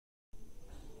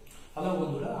Hello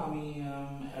বন্ধুরা, আমি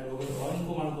advocate Ayan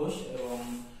Kumar Ghosh এবং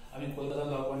আমি কলকাতা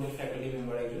ল পয়েন্টের ফ্যাকাল্টি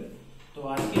মেম্বার একজন। তো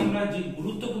আজকে আমরা যে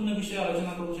গুরুত্বপূর্ণ বিষয়ে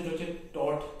আলোচনা করবো সেটা হচ্ছে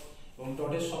টর্ট, এবং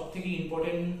টর্টের সব থেকে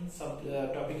ইম্পর্টেন্ট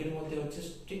টপিকের মধ্যে হচ্ছে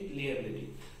স্ট্রিক্ট লিয়াবিলিটি।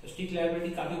 স্ট্রিক্ট লিয়াবিলিটি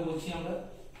কাকে বলছি আমরা?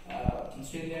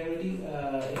 স্ট্রিক্ট লিয়াবিলিটি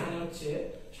এখানে হচ্ছে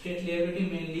স্ট্রিক্ট লিয়াবিলিটি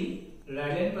মেইনলি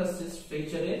রাইল্যান্ড ভার্সেস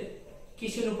ফ্লেচারের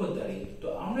কেসের উপর দাঁড়িয়ে। তো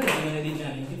আমরা জেনারেলি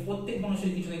জানি যে প্রত্যেক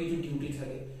মানুষের কিছু না কিছু ডিউটি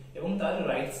থাকে এবং তার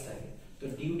রাইটস থাকে। তো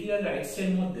ডিউটি আর রাইটস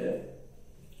এর মধ্যে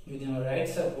যদি আমরা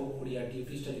রাইটস আর ভোগ করি আর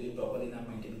ডিউটিসটা যদি প্রপারলি না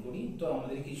মেইনটেইন করি, তো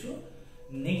আমাদের কিছু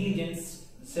নেগলিজেন্স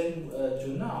এর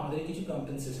জন্য আমাদের কিছু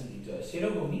কম্পেনসেশন দিতে হয়।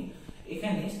 সেরকমই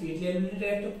এখানে স্ট্রিক্ট লিয়াবিলিটিটা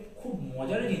একটা খুব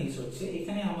মজার জিনিস হচ্ছে,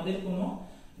 এখানে আমাদের কোনো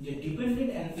যে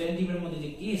ডিপেন্ডেন্ট এন্ড প্ল্যান্টিভের মধ্যে যে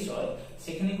কেস হয়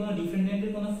সেখানে কোনো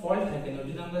ডিপেন্ডেন্টের কোনো ফল্ট থাকে না।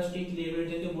 যদি আমরা স্ট্রিক্ট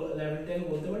লিয়াবিলিটিকে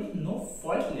বলতে পারি no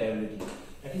fault liability,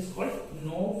 that is called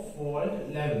no fault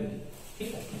liability.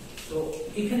 ঠিক আছে, তো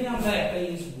এখানে আমরা একটা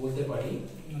জিনিস বলতে পারি,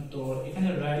 তো এখানে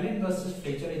রাইল্যান্ড ভার্সেস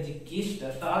ফ্লেচারের যে কেসটা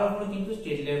তার উপর কিন্তু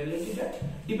স্টেট লিয়াবিলিটিটা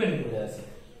ডিপেন্ড করে আছে।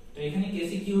 তো এখানে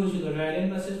কেসে কি হয়েছিল, রাইল্যান্ড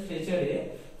ভার্সেস ফ্লেচারে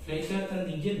ফ্লেচার তার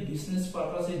নিজের বিজনেস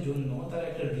পারপাসের জন্য তার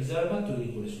একটা রিজার্ভার তৈরি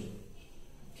করেছিল।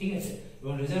 ঠিক আছে,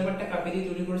 এবং রিজার্ভারটা কাকে দিয়ে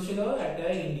তৈরি করেছিল? একটা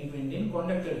ইন্ডিপেন্ডেন্ট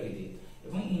কন্ট্রাক্টরকে দিয়ে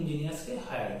এবং ইঞ্জিনিয়ার্সকে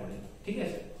হায়ার করে। ঠিক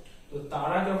আছে, তো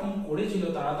তারা যখন করেছিল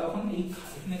তারা তখন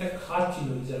এখানে একটা খাত ছিল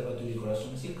রিজার্ভার তৈরি করার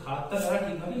সময়, সেই খাতটা তারা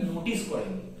ঠিকভাবে নোটিস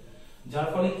করেনি, যার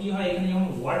ফলে কি হয় এখানে যখন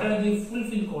ওয়াটার দিয়ে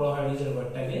ফুলফিল করা হয়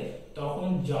রিজার্ভারটাকে, তখন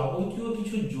যাবতীয়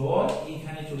কিছু জল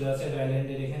এখানে চলে আসে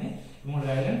রাইল্যান্ডের এখানে, এবং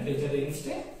রাইল্যান্ড ফ্লেচার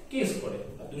এগেইনস্টে কেস করে।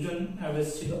 দুজন অ্যাভেজ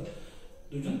ছিল,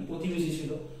 দুজন প্রতিবেশী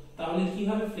ছিল। তাহলে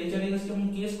কিভাবে ফ্লেচার এগেইনস্টে যখন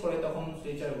কেস করে তখন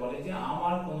ফ্লেচার বলে যে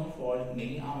আমার কোনো ফল্ট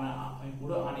নেই, আমি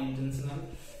পুরো আনইনটেনশনাল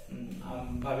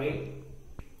ভাবে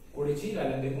করেছি,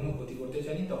 রাইল্যান্ডের কোনো ক্ষতি করতে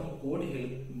চাইনি। তখন কোর্ট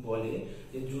হেল্প বলে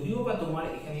যে যদিও বা তোমার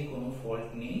এখানে কোনো ফল্ট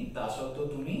নেই তা সত্ত্বেও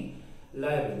তুমি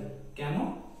লায়াবল। কেন?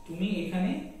 তুমি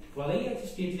এখানে বলাই আছে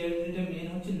স্টেট লায়াবিলিটির মেইন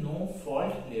হচ্ছে no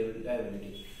fault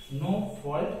liability, no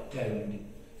fault liability.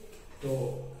 তো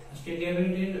স্টেট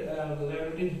লায়াবিলিটির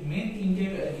মেইন তিনটে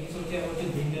জিনিস হচ্ছে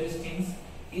dangerous things,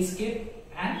 escape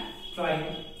and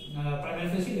primary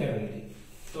ফেসি liability.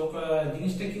 তো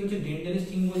জিনিসটা কি হচ্ছে, ডেঞ্জারাস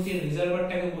থিং বলছে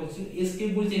রিজার্ভারটাকে বলছে, এসকেপ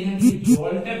বলছে এখান থেকে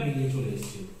জলটা বেরিয়ে চলে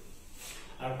এসেছে।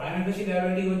 আর প্রাইমারি ফেসি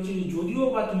লায়াবিলিটি হচ্ছে যদিও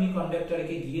বা তুমি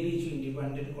কন্ডাক্টরকে দিয়ে দিয়েছো,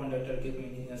 ইন্ডিপেন্ডেন্ট কন্ডাক্টরকে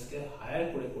ইঞ্জিনিয়ার্সকে হায়ার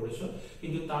করে করেছো,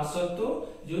 কিন্তু তার সত্ত্বেও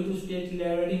যেহেতু স্টেট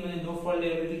লায়াবিলিটি মানে নো ফল্ট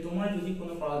লায়াবিলিটি, তোমার যদি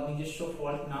কোনো নিজস্ব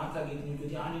ফল্ট না থাকে, তুমি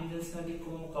যদি আনইনটেনশনালি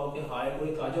কোনো কাউকে হায়ার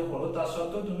করে কাজও করো, তার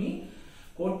সত্ত্বেও তুমি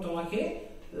কোর্ট তোমাকে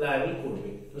লায়াবল করবে।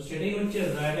 তো সেটাই হচ্ছে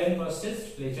রাইল্যান্ড ভার্সেস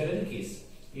ফ্লেচারের কেস।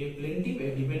 এ প্লেন্টিভ এ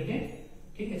ডিপেন্ডেন্ট,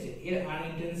 ঠিক আছে, এর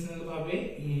আনইনটেনশনাল ভাবে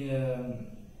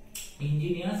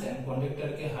ইঞ্জিনিয়ার্স এন্ড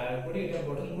কন্ডাক্টরকে হায়ার করে এটা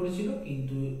গঠন করেছিল,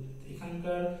 কিন্তু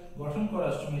এখানকার গঠন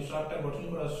করার সময় স্ট্রাকচার গঠন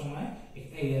করার সময়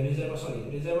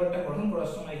রিজার্ভারটা গঠন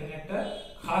করার সময় এখানে একটা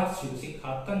খাত ছিল, সেই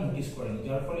খাতটা নোটিস করেনি,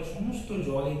 যার ফলে সমস্ত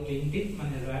জল এই প্লেন্টিভ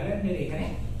মানে রাইল্যান্ডের এখানে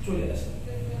চলে আসে।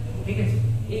 ঠিক আছে,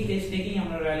 এই কেসটাকেই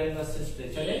আমরা রাইল্যান্ড ভার্সেস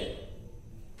ফ্লেচারের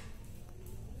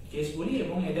কেস বলি,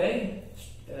 এবং এটাই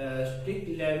স্ট্রিক্ট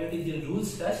লায়াবিলিটি যে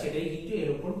রুলসটা সেটাই কিন্তু এর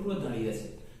উপর পুরো দাঁড়িয়ে আছে।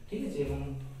 ঠিক আছে, এবং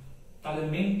তাহলে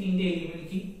মেইন তিনটে এলিমেন্ট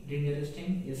কি? Dangerous thing,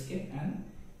 escape and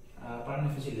primary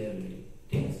ফেসি liability.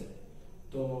 ঠিক আছে,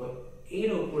 তো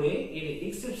এর উপরে এর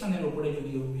এক্সেপশনের উপরে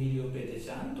যদি ভিডিও পেতে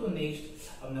চান তো নেক্সট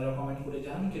আপনারা কমেন্ট করে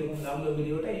জানান কিরকম লাগলো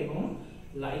ভিডিওটা, এবং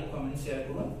লাইক কমেন্ট শেয়ার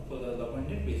করুন কলকাতা ল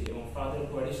পয়েন্টের পেজে, এবং ফার্দার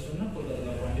কোয়ারিজ জন্য কলকাতা ল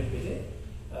পয়েন্টের পেজে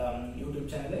ইউটিউব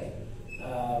চ্যানেলে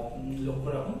লক্ষ্য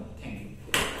রাখুন। Thank you.